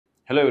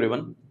Hello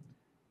everyone.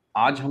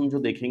 आज हम जो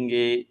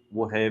देखेंगे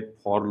वो है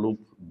for loop,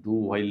 do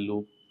while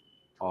loop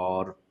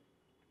और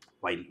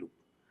व्हाइल लूप।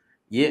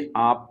 ये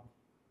आप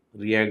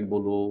रिएक्ट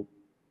बोलो,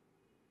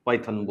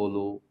 पाइथन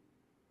बोलो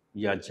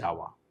या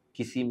जावा,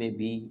 किसी में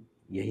भी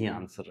यही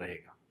आंसर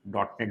रहेगा।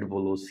 डॉट नेट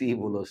बोलो, सी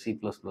बोलो, सी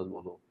प्लस प्लस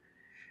बोलो।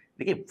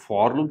 देखिए,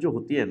 फॉर लूप जो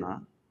होती है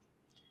ना,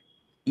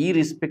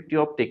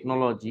 इरिस्पेक्टिव ऑफ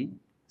टेक्नोलॉजी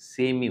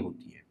सेम ही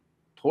होती है।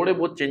 थोड़े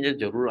बहुत चेंजेस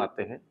जरूर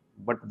आते हैं,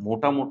 बट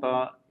मोटा मोटा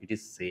इट इज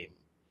सेम।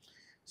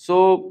 सो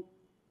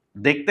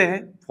देखते हैं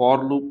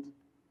फॉर लूप,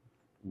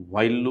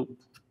 व्हाइल लूप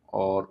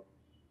और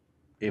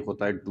एक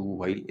होता है डू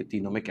व्हाइल, ये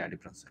तीनों में क्या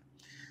डिफरेंस है।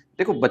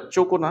 देखो,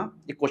 बच्चों को ना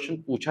ये क्वेश्चन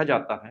पूछा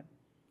जाता है,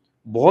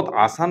 बहुत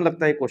आसान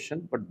लगता है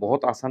क्वेश्चन, बट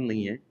बहुत आसान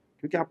नहीं है,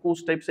 क्योंकि आपको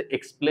उस टाइप से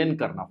एक्सप्लेन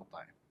करना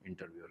होता है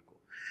इंटरव्यूअर को।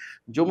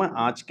 जो मैं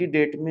आज की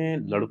डेट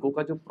में लड़कों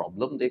का जो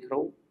प्रॉब्लम देख रहा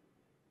हूँ,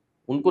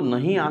 उनको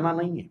नहीं आना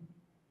नहीं है,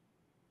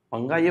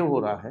 पंगा ये हो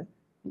रहा है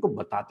उनको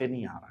बताते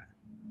नहीं आ रहा है।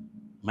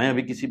 मैं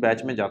अभी किसी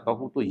बैच में जाता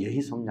हूँ तो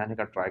यही समझाने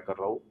का ट्राई कर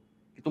रहा हूँ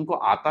कि तुमको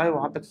आता है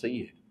वहां तक सही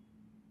है,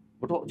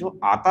 बट जो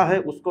आता है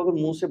उसको अगर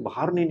मुंह से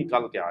बाहर नहीं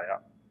निकाल के आया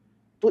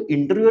तो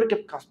इंटरव्यूअर के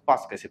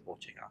पास कैसे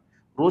पहुंचेगा।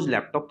 रोज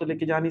लैपटॉप तो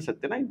लेके जा नहीं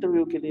सकते ना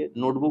इंटरव्यू के लिए,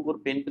 नोटबुक और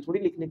पेन पे थोड़ी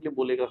लिखने के लिए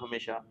बोलेगा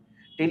हमेशा।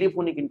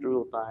 टेलीफोनिक इंटरव्यू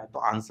होता है तो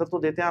आंसर तो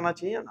देते आना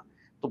चाहिए ना।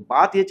 तो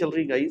बात ये चल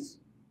रही guys,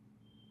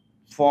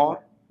 for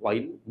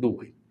while do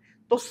while.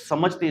 तो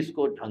समझते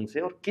इसको ढंग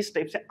से और किस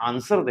टाइप से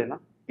आंसर देना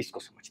इसको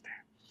समझते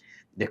हैं।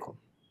 देखो,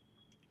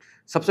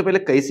 सबसे पहले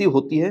कैसी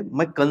होती है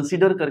मैं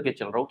कंसीडर करके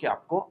चल रहा हूं कि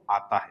आपको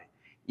आता है।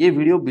 ये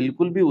वीडियो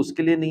बिल्कुल भी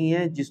उसके लिए नहीं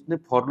है जिसने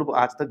फॉर लूप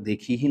आज तक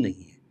देखी ही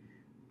नहीं है,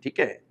 ठीक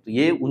है। तो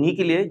ये उन्हीं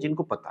के लिए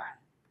जिनको पता है।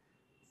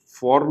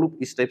 फॉर लूप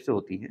इस टाइप से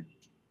होती है।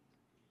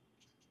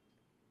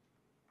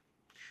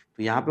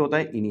 तो यहां पे होता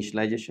है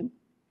इनिशियलाइजेशन,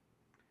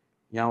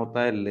 यहां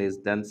होता है less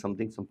than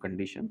something some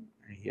condition,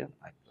 here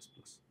I plus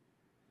plus.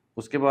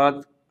 उसके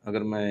बाद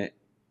अगर मैं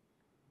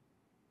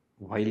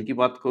व्हाइल की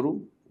बात करूं,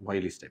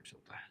 व्हाइल इस टाइप से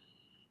होता है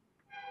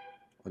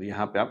और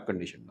यहाँ पे आप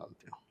कंडीशन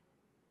डालते हो।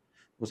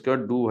 उसके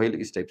बाद डू व्हाइल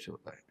इस टाइप से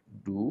होता है,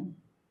 डू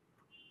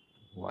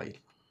व्हाइल।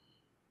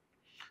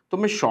 तो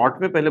मैं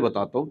शॉर्ट में पहले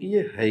बताता हूं कि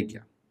ये है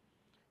क्या।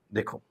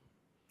 देखो,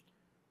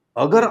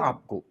 अगर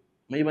आपको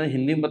मैं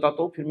हिंदी में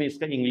बताता हूं, फिर मैं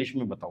इसका इंग्लिश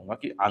में बताऊंगा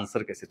कि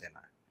आंसर कैसे देना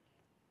है।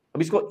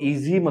 अब इसको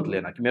इजी मत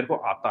लेना कि मेरे को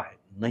आता है,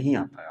 नहीं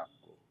आता है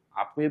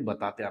आपको ये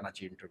बताते आना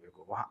चाहिए इंटरव्यू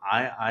को। वहां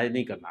आए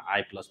नहीं करना,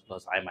 आई प्लस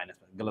प्लस, आई माइनस,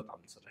 गलत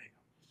आंसर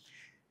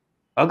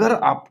रहेगा।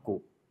 अगर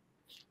आपको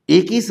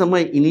एक ही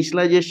समय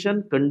इनिशियलाइजेशन,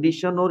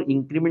 कंडीशन और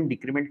इंक्रीमेंट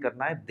डिक्रीमेंट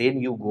करना है, then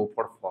you go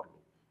for for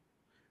loop.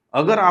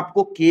 अगर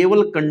आपको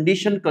केवल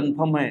कंडीशन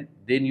कंफर्म है,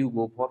 then you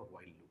go for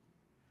while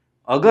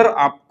loop. अगर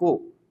आपको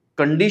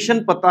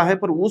कंडीशन पता है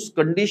पर उस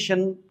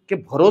कंडीशन के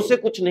भरोसे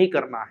कुछ नहीं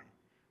करना है,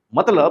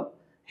 मतलब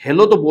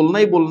हेलो तो बोलना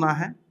ही बोलना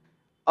है,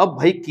 अब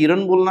भाई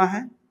किरण बोलना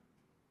है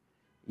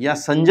या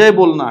संजय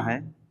बोलना है,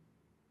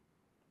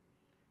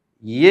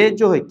 ये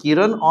जो है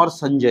किरण और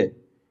संजय,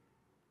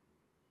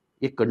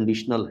 ये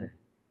कंडीशनल है,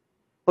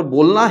 पर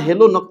बोलना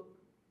हेलो न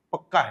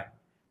पक्का है।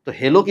 तो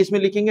हेलो किस में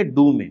लिखेंगे,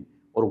 डू में,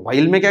 और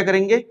व्हाइल में क्या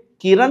करेंगे,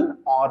 किरण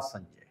और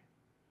संजय।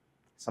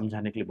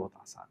 समझाने के लिए बहुत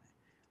आसान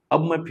है।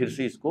 अब मैं फिर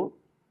से इसको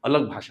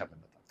अलग भाषा में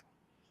बताता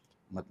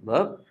हूं।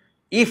 मतलब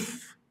if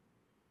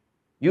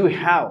you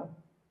have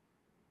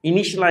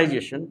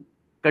initialisation,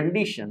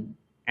 condition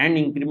and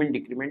increment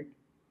decrement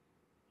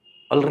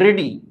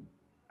already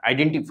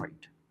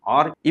identified,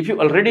 or if you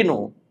already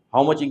know how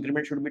much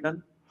increment should be done,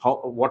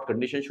 what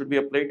condition should be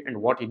applied and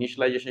what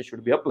initialization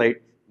should be applied,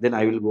 then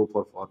I will go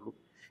for loop.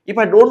 If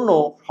I don't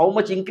know how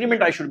much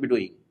increment I should be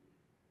doing,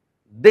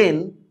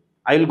 then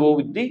I will go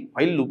with the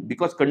while loop,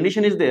 because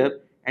condition is there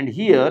and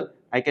here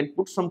I can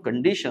put some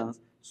conditions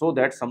so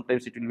that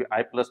sometimes it will be I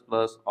plus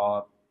plus or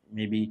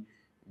maybe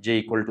j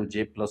equal to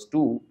j plus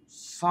 2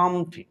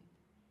 something.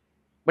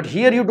 But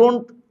here you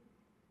don't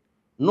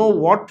know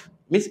what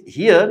means.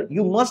 Here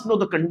you must know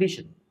the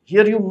condition,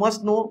 here you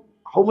must know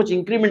how much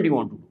increment you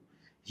want to do.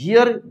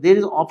 Here there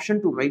is option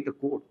to write a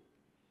code.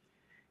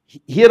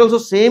 Here also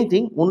same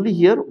thing, only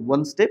here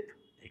one step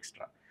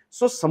extra.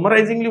 So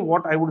summarizingly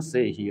what I would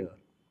say here,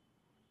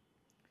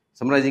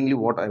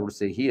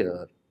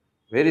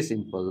 very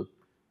simple.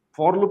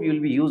 For loop you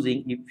will be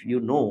using if you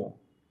know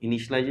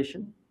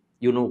initialization,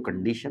 you know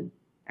condition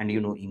and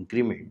you know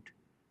increment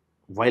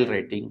while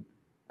writing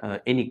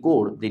any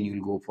code, then you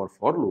will go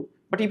for loop.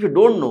 But if you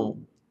don't know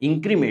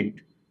increment,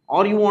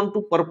 or you want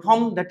to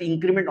perform that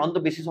increment on the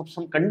basis of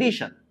some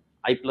condition,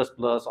 I plus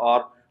plus or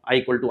I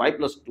equal to I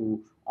plus 2,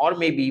 or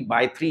maybe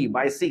by 3,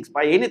 by 6,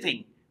 by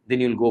anything,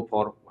 then you will go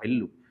for while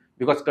loop,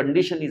 because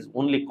condition is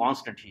only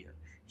constant here.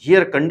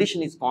 Here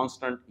condition is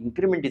constant,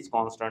 increment is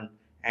constant,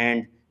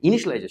 and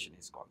initialization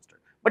is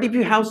constant. But if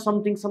you have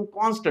something, some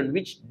constant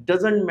which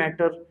doesn't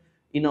matter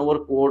in our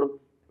code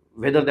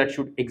whether that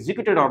should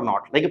executed or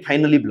not, like a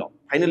finally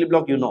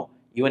block, you know,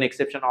 even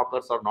exception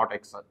occurs or not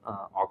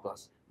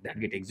occurs, that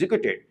get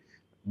executed.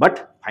 But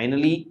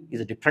finally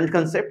is a different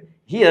concept.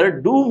 Here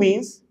do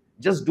means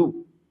just do,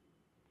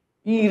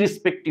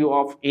 irrespective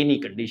of any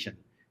condition,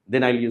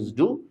 then I'll use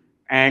do.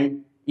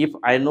 and if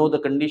I know the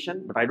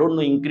condition but I don't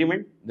know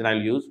increment, then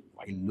I'll use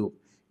while loop.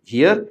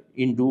 Here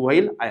in do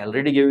while, I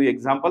already gave you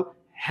example.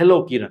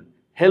 Hello Kiran,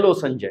 hello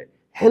Sanjay.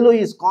 Hello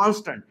is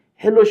constant,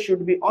 hello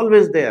should be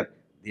always there,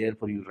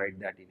 therefore you write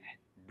that in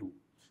do.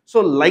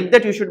 So like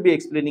that you should be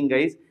explaining,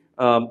 guys.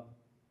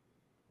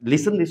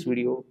 Listen this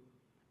video,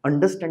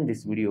 understand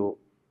this video,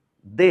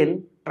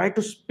 then try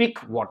to speak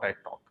what I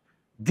talk.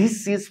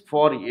 This is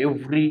for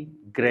every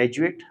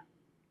graduate,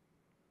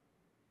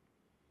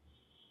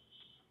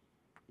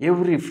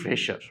 every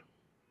fresher.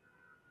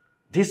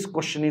 This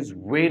question is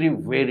very,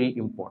 very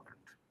important.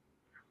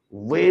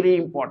 Very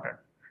important.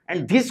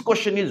 And this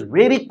question is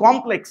very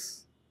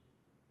complex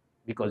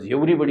because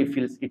everybody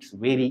feels it's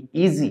very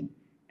easy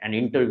and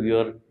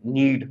interviewer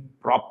need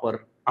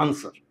proper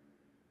answer.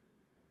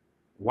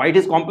 Why it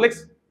is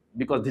complex?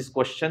 Because this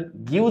question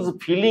gives a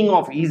feeling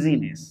of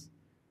easiness,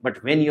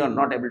 but when you are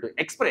not able to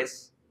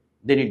express,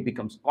 then it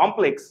becomes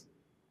complex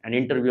and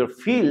interviewer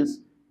feels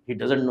he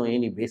doesn't know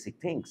any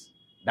basic things.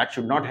 That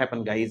should not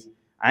happen, guys.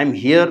 I am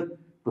here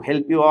to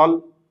help you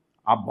all.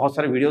 आप बहुत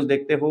सारे videos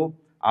देखते हो,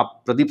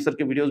 आप Pradeep sir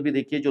के videos भी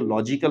देखिए जो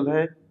लॉजिकल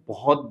है,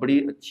 बहुत बड़ी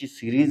अच्छी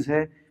सीरीज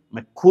है,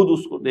 मैं खुद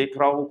उसको देख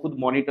रहा हूँ, खुद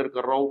मॉनिटर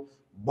कर रहा हूँ,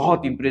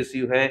 बहुत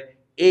इंप्रेसिव है।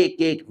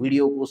 एक एक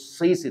वीडियो को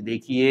सही से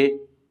देखिए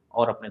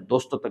और अपने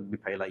दोस्तों तक भी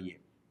फैलाइए।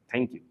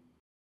 Thank you.